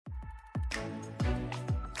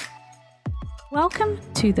Welcome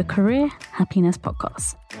to the Career Happiness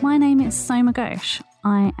Podcast. My name is Soma Ghosh.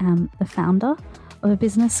 I am the founder of a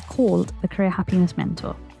business called the Career Happiness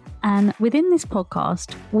Mentor. And within this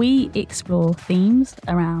podcast, we explore themes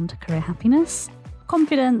around career happiness,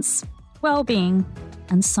 confidence, well-being,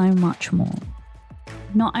 and so much more.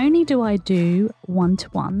 Not only do I do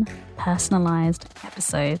one-to-one personalized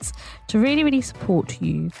episodes to really support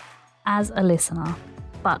you as a listener,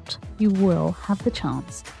 but you will have the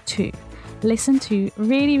chance to listen to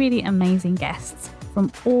really amazing guests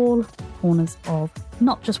from all corners of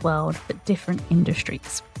not just world, but different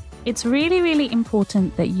industries. It's really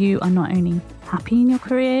important that you are not only happy in your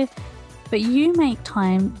career, but you make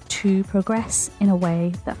time to progress in a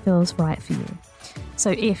way that feels right for you.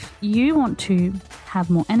 So if you want to have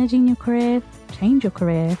more energy in your career, change your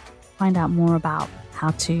career, find out more about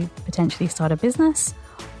how to potentially start a business,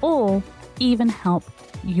 or even help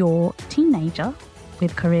your teenager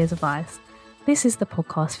with careers advice, this is the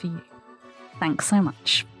podcast for you. Thanks so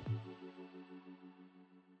much.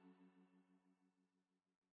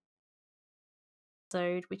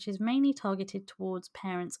 Which is mainly targeted towards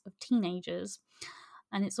parents of teenagers,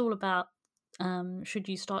 and it's all about should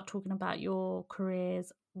you start talking about your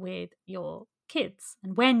careers with your kids,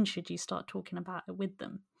 and when should you start talking about it with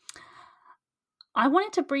them. I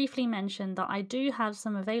wanted to briefly mention that I do have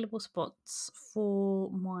some available spots for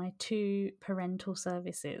my 2 parental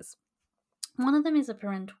services. One of them is a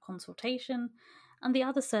parental consultation, and the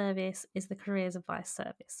other service is the careers advice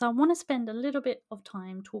service. So I want to spend a little bit of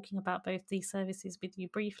time talking about both these services with you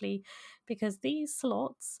briefly, because these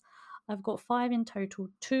slots, I've got 5 in total,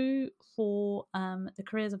 2 for the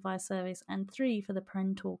careers advice service and 3 for the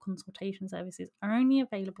parental consultation services, are only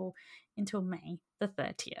available until May the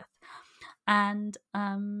 30th. And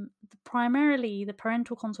primarily the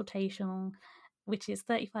parental consultation, which is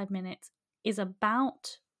 35 minutes, is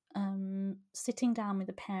about sitting down with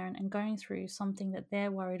a parent and going through something that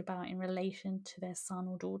they're worried about in relation to their son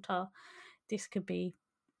or daughter. This could be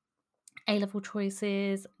A-level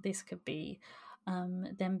choices, this could be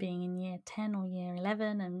them being in year 10 or year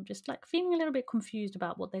 11 and just like feeling a little bit confused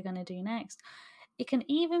about what they're going to do next. It can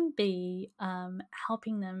even be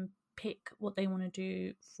helping them pick what they want to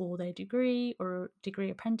do for their degree or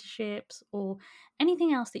degree apprenticeships or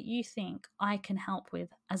anything else that you think I can help with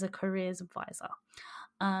as a careers advisor.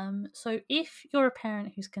 So if you're a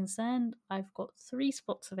parent who's concerned, I've got 3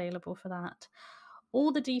 spots available for that.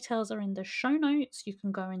 All the details are in the show notes. You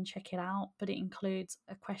can go and check it out, but it includes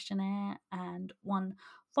a questionnaire and 1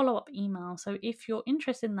 follow-up email. So if you're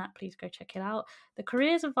interested in that, please go check it out. The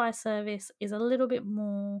careers advice service is a little bit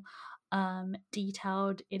more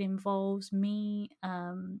detailed. It involves me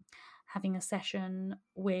having a session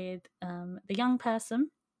with the young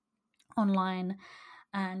person online,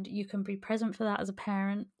 and you can be present for that as a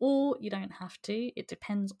parent, or you don't have to. It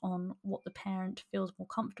depends on what the parent feels more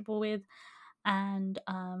comfortable with. And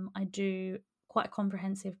I do quite a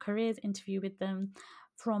comprehensive careers interview with them.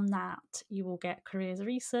 From that, you will get careers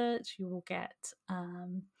research, you will get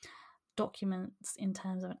documents in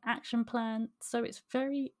terms of an action plan. So it's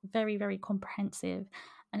very comprehensive,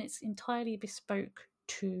 and it's entirely bespoke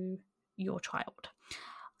to your child.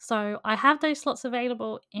 So I have those slots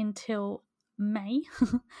available until May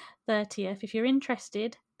 30th. If you're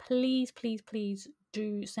interested, please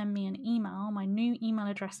do send me an email. My new email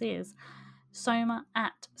address is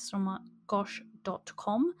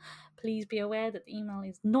soma@somagosh.com. Please be aware that the email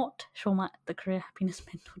is not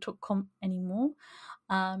shoma@thecareerhappinessmentor.com anymore.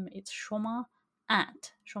 It's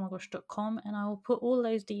shoma@shomagosh.com, and I will put all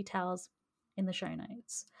those details in the show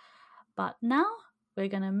notes. But now we're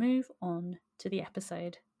going to move on to the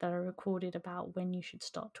episode that I recorded about when you should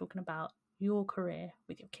start talking about your career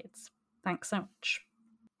with your kids. Thanks so much.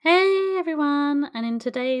 Hey everyone, and in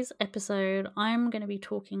today's episode I'm going to be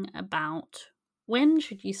talking about when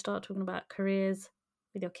should you start talking about careers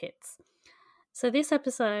with your kids. So this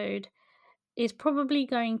episode is probably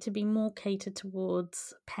going to be more catered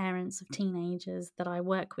towards parents of teenagers that I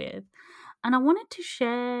work with, and I wanted to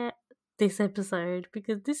share this episode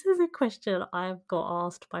because this is a question I've got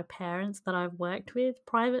asked by parents that I've worked with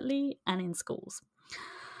privately and in schools.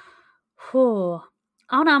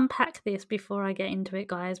 I'll unpack this before I get into it,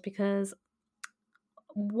 guys, because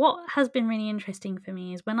what has been really interesting for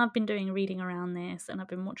me is when I've been doing reading around this and I've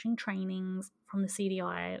been watching trainings from the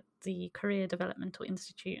CDI, the Career Developmental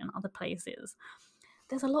Institute, and other places,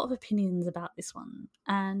 there's a lot of opinions about this one.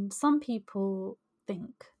 And some people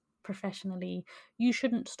think professionally you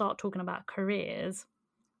shouldn't start talking about careers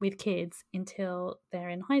with kids until they're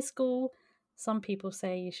in high school, Some people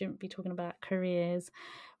say you shouldn't be talking about careers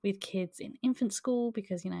with kids in infant school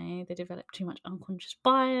because, they develop too much unconscious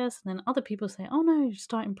bias. And then other people say, oh no, you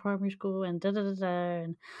start in primary school and da da da da.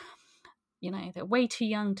 And, they're way too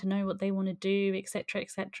young to know what they want to do, etc.,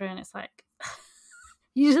 etc. And it's like,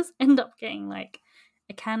 you just end up getting like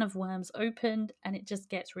a can of worms opened and it just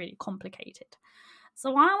gets really complicated.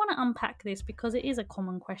 So I want to unpack this because it is a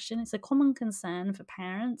common question. It's a common concern for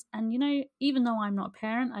parents. And, even though I'm not a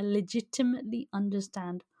parent, I legitimately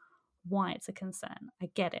understand why it's a concern. I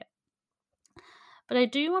get it. But I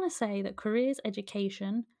do want to say that careers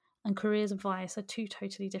education and careers advice are two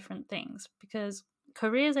totally different things, because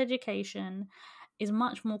careers education is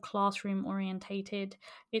much more classroom orientated.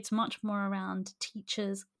 It's much more around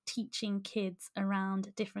teachers teaching kids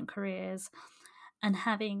around different careers and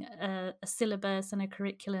having a syllabus and a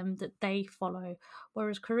curriculum that they follow.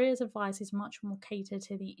 Whereas careers advice is much more catered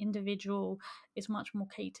to the individual, it's much more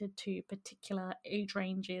catered to particular age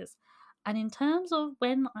ranges. And in terms of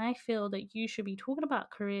when I feel that you should be talking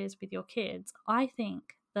about careers with your kids, I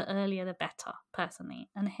think the earlier the better, personally.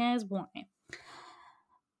 And here's why.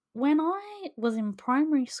 When I was in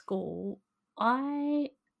primary school, I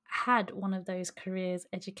had one of those careers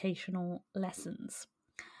educational lessons.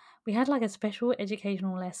 We had like a special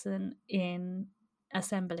educational lesson in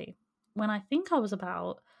assembly when I think I was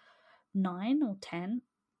about 9 or 10.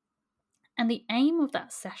 And the aim of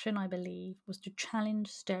that session, I believe, was to challenge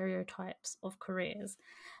stereotypes of careers.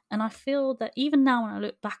 And I feel that even now, when I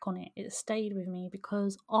look back on it, it stayed with me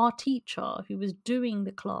because our teacher, who was doing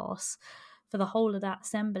the class for the whole of that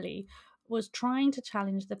assembly, was trying to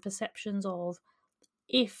challenge the perceptions of,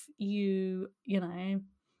 if you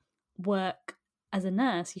work as a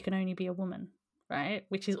nurse, you can only be a woman, right?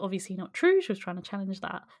 Which is obviously not true. She was trying to challenge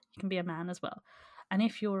that. You can be a man as well. And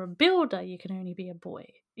if you're a builder, you can only be a boy,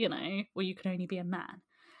 or you can only be a man.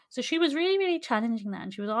 So she was really, really challenging that.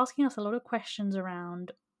 And she was asking us a lot of questions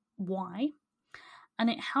around why. And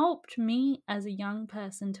it helped me as a young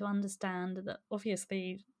person to understand that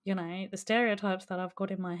obviously, the stereotypes that I've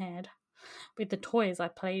got in my head with the toys I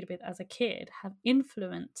played with as a kid have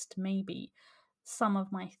influenced maybe some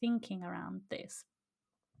of my thinking around this.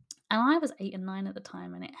 And I was 8 and 9 at the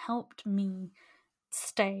time, and it helped me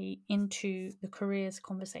stay into the careers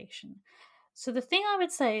conversation. So the thing I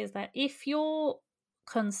would say is that if you're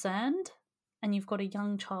concerned and you've got a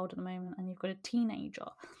young child at the moment and you've got a teenager,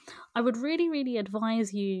 I would really, really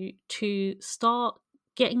advise you to start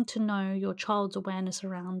getting to know your child's awareness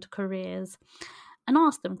around careers and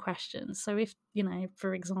ask them questions. So if,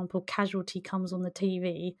 for example, Casualty comes on the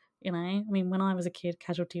TV, when I was a kid,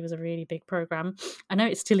 Casualty was a really big program. I know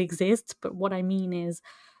it still exists, but what I mean is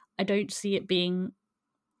I don't see it being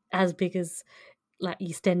as big as like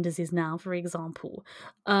EastEnders is now, for example.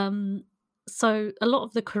 So a lot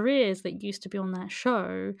of the careers that used to be on that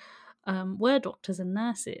show were doctors and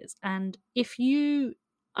nurses. And if you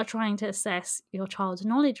are trying to assess your child's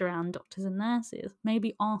knowledge around doctors and nurses,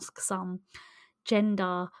 maybe ask some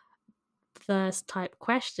gender first type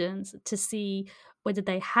questions to see whether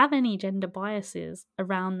they have any gender biases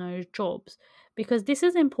around those jobs, because this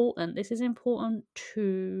is important. This is important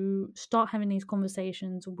to start having these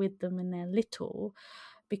conversations with them when they're little,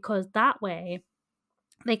 because that way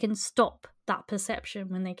they can stop that perception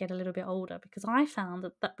when they get a little bit older. Because I found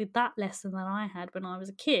that with that lesson that I had when I was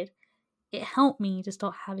a kid, it helped me to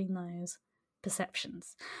start having those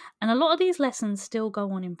perceptions. And a lot of these lessons still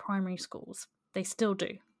go on in primary schools. They still do.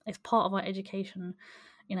 It's part of our education.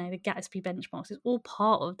 The Gatsby benchmarks is all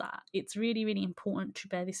part of that. It's really, really important to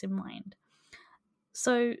bear this in mind.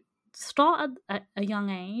 So start at a young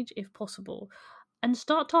age, if possible, and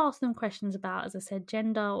start to ask them questions about, as I said,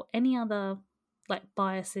 gender or any other like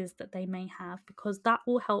biases that they may have, because that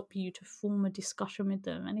will help you to form a discussion with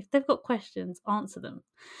them. And if they've got questions, answer them.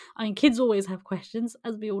 I mean, kids always have questions,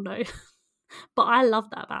 as we all know. But I love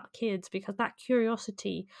that about kids, because that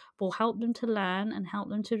curiosity will help them to learn and help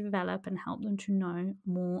them to develop and help them to know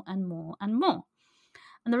more and more and more.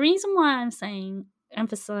 And the reason why I'm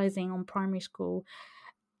emphasizing on primary school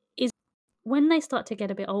is when they start to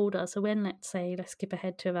get a bit older. So when, let's skip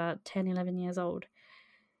ahead to about 10, 11 years old.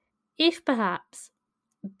 If perhaps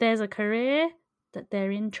there's a career that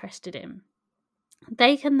they're interested in,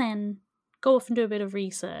 they can then go off and do a bit of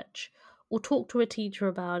research or talk to a teacher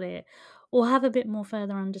about it or have a bit more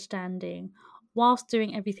further understanding whilst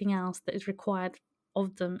doing everything else that is required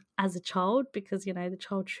of them as a child, because the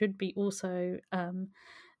child should be also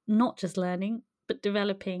not just learning but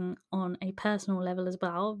developing on a personal level as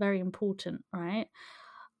well. Very important, right?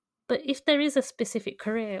 But if there is a specific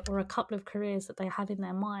career or a couple of careers that they have in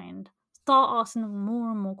their mind, start asking them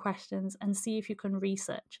more and more questions and see if you can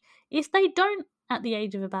research. If they don't at the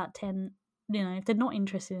age of about 10, if they're not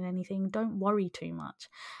interested in anything, don't worry too much.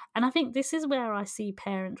 And I think this is where I see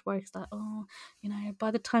parents where it's like, oh,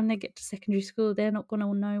 by the time they get to secondary school, they're not going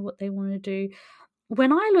to know what they want to do.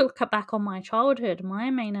 When I look back on my childhood, my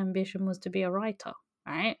main ambition was to be a writer,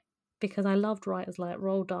 right? Because I loved writers like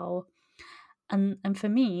Roald Dahl. And for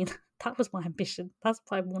me, that was my ambition. That's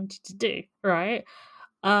what I wanted to do, right?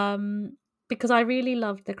 Because I really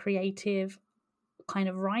loved the creative kind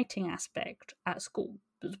of writing aspect at school.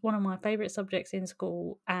 It was one of my favorite subjects in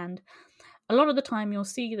school, and a lot of the time you'll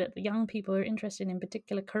see that the young people who are interested in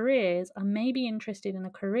particular careers are maybe interested in a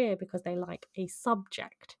career because they like a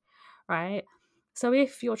subject, right? So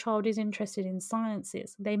if your child is interested in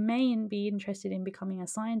sciences, they may be interested in becoming a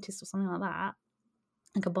scientist or something like that,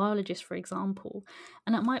 like a biologist, for example.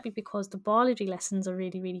 And it might be because the biology lessons are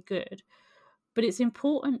really, really good. But it's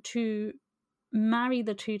important to marry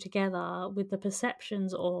the two together with the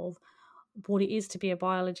perceptions of what it is to be a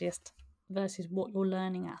biologist versus what you're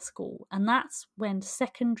learning at school. And that's when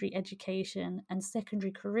secondary education and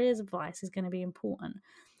secondary careers advice is going to be important.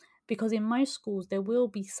 Because in most schools, there will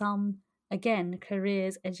be some, again,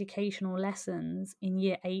 careers educational lessons in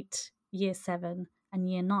year 8, year 7, and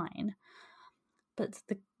year 9. But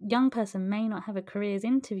the young person may not have a careers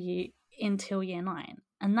interview until year 9.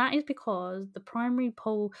 And that is because the primary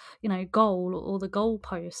goal or the goal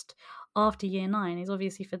post after year 9 is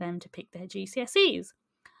obviously for them to pick their GCSEs.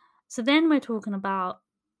 So then we're talking about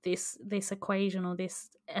this equation or this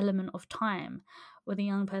element of time where the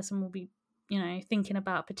young person will be, thinking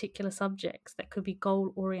about particular subjects that could be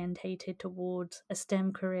goal orientated towards a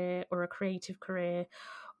STEM career or a creative career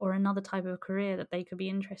or another type of career that they could be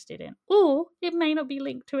interested in. Or it may not be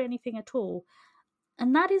linked to anything at all.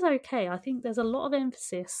 And that is okay. I think there's a lot of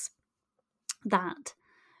emphasis that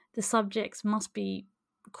the subjects must be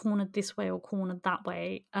cornered this way or cornered that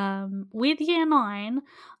way. With year 9,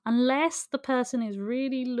 unless the person is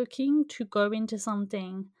really looking to go into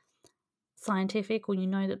something scientific, or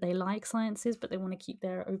that they like sciences but they want to keep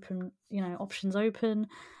their options open,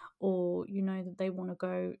 or that they want to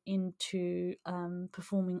go into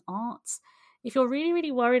performing arts. If you're really,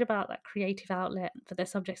 really worried about that creative outlet for their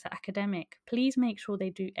subjects that are academic, please make sure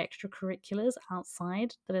they do extracurriculars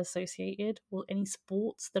outside that are associated, or any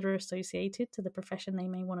sports that are associated to the profession they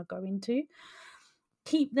may want to go into.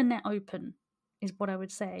 Keep the net open is what I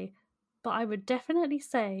would say. But I would definitely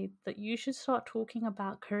say that you should start talking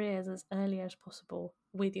about careers as early as possible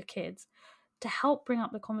with your kids to help bring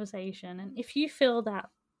up the conversation. And if you feel that,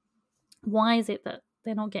 why is it that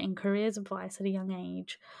they're not getting careers advice at a young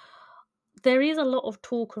age? There is a lot of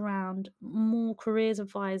talk around more careers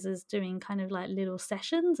advisors doing kind of like little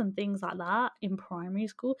sessions and things like that in primary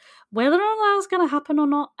school. Whether or not that's going to happen or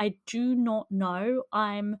not, I do not know.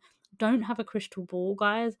 Don't have a crystal ball,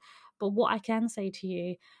 guys. But what I can say to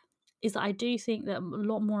you is that I do think that a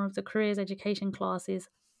lot more of the careers education classes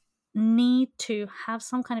need to have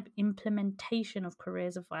some kind of implementation of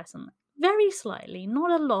careers advice on them. Very slightly, not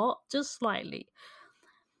a lot, just slightly.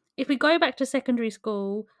 If we go back to secondary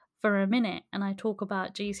school for a minute and I talk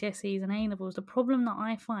about GCSEs and A-levels, the problem that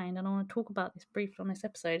I find, and I want to talk about this briefly on this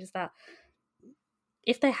episode, is that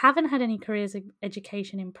if they haven't had any careers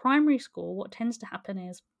education in primary school, what tends to happen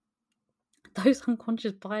is those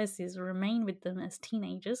unconscious biases remain with them as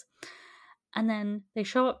teenagers. And then they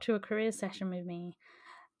show up to a career session with me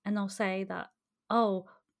and they'll say that, oh,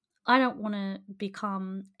 I don't want to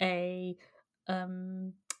become a,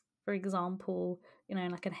 for example,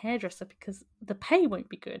 like a hairdresser because the pay won't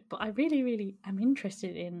be good. But I really, really am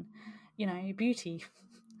interested in, beauty.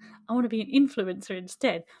 I want to be an influencer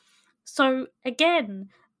instead. So again,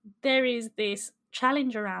 there is this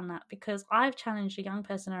challenge around that because I've challenged a young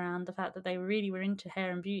person around the fact that they really were into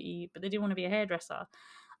hair and beauty, but they didn't want to be a hairdresser.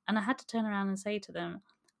 And I had to turn around and say to them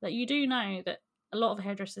that you do know that a lot of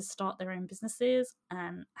hairdressers start their own businesses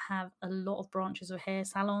and have a lot of branches of hair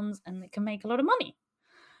salons, and they can make a lot of money.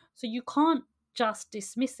 So you can't just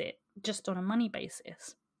dismiss it just on a money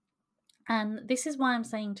basis. And this is why I'm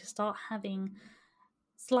saying to start having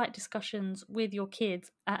slight discussions with your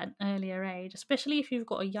kids at an earlier age, especially if you've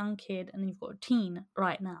got a young kid and you've got a teen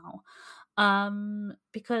right now,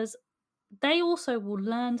 because they also will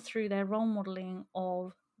learn through their role modeling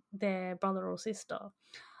of their brother or sister.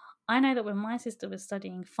 I know that when my sister was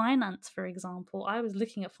studying finance, for example, I was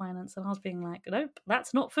looking at finance and I was being like, nope,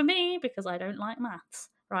 that's not for me because I don't like maths,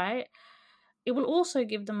 right? It will also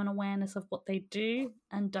give them an awareness of what they do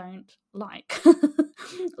and don't like.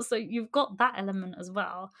 So you've got that element as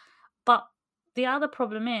well. But the other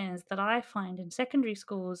problem is that I find in secondary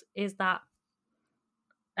schools is that,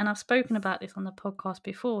 and I've spoken about this on the podcast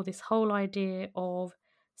before, this whole idea of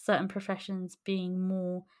certain professions being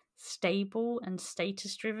more stable and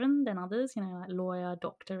status driven than others, like lawyer,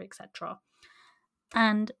 doctor, etc.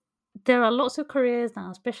 And there are lots of careers now,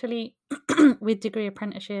 especially with degree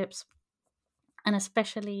apprenticeships and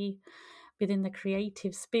especially within the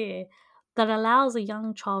creative sphere, that allows a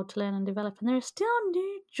young child to learn and develop. And there are still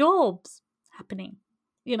new jobs happening,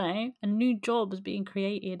 and new jobs being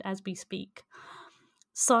created as we speak.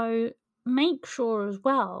 So make sure as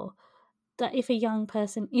well that if a young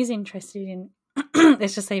person is interested in,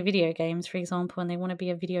 let's just say video games, for example, and they want to be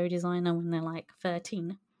a video designer when they're like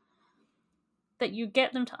 13, that you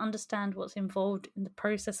get them to understand what's involved in the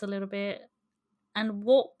process a little bit and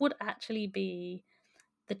what would actually be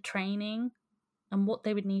the training and what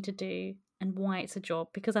they would need to do and why it's a job.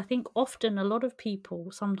 Because I think often a lot of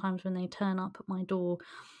people, sometimes when they turn up at my door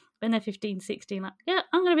when they're 15, 16, like, yeah,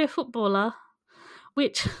 I'm going to be a footballer,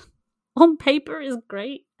 which on paper is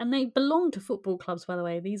great. And they belong to football clubs, by the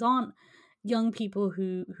way. These aren't young people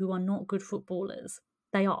who are not good footballers.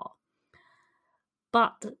 They are.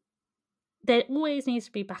 But there always needs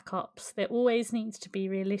to be backups. There always needs to be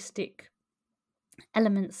realistic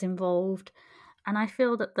elements involved. And I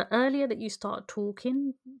feel that the earlier that you start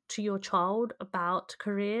talking to your child about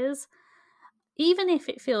careers, even if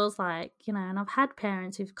it feels like, and I've had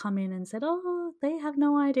parents who've come in and said, oh, they have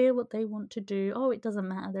no idea what they want to do. Oh, it doesn't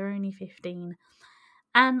matter. They're only 15.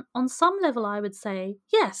 And on some level, I would say,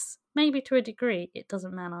 yes, maybe to a degree, it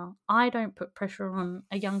doesn't matter. I don't put pressure on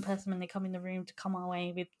a young person when they come in the room to come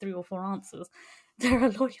away with 3 or 4 answers. There are a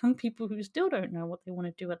lot of young people who still don't know what they want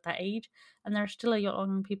to do at that age. And there are still a lot of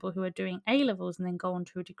young people who are doing A-levels and then go on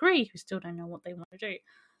to a degree who still don't know what they want to do.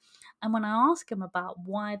 And when I ask them about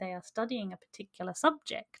why they are studying a particular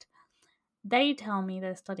subject, they tell me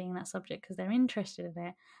they're studying that subject because they're interested in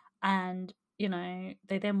it. And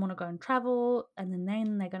they then want to go and travel, and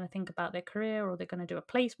then they're going to think about their career, or they're going to do a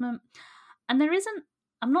placement. And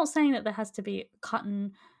I'm not saying that there has to be a cut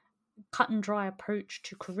and dry approach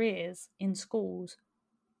to careers in schools,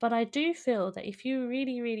 but I do feel that if you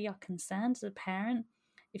really, really are concerned as a parent,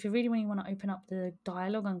 if you really, really want to open up the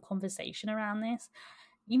dialogue and conversation around this,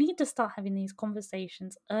 you need to start having these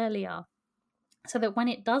conversations earlier, so that when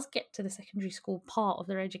it does get to the secondary school part of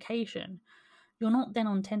their education, you're not then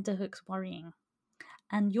on tenterhooks worrying.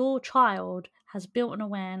 And your child has built an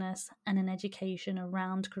awareness and an education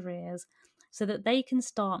around careers so that they can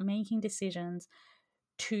start making decisions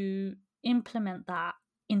to implement that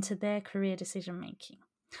into their career decision making.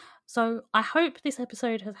 So I hope this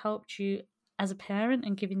episode has helped you as a parent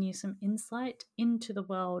and given you some insight into the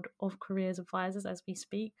world of careers advisors as we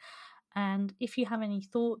speak. And if you have any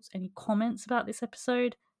thoughts, any comments about this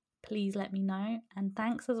episode, please let me know. And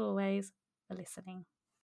thanks as always for listening.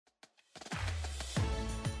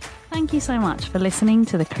 Thank you so much for listening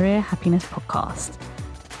to the Career Happiness Podcast.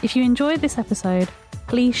 If you enjoyed this episode,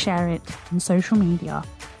 please share it on social media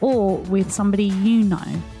or with somebody you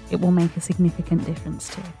know it will make a significant difference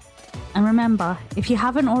to. And remember, if you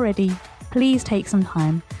haven't already, please take some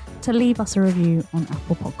time to leave us a review on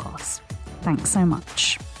Apple Podcasts. Thanks so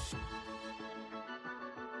much.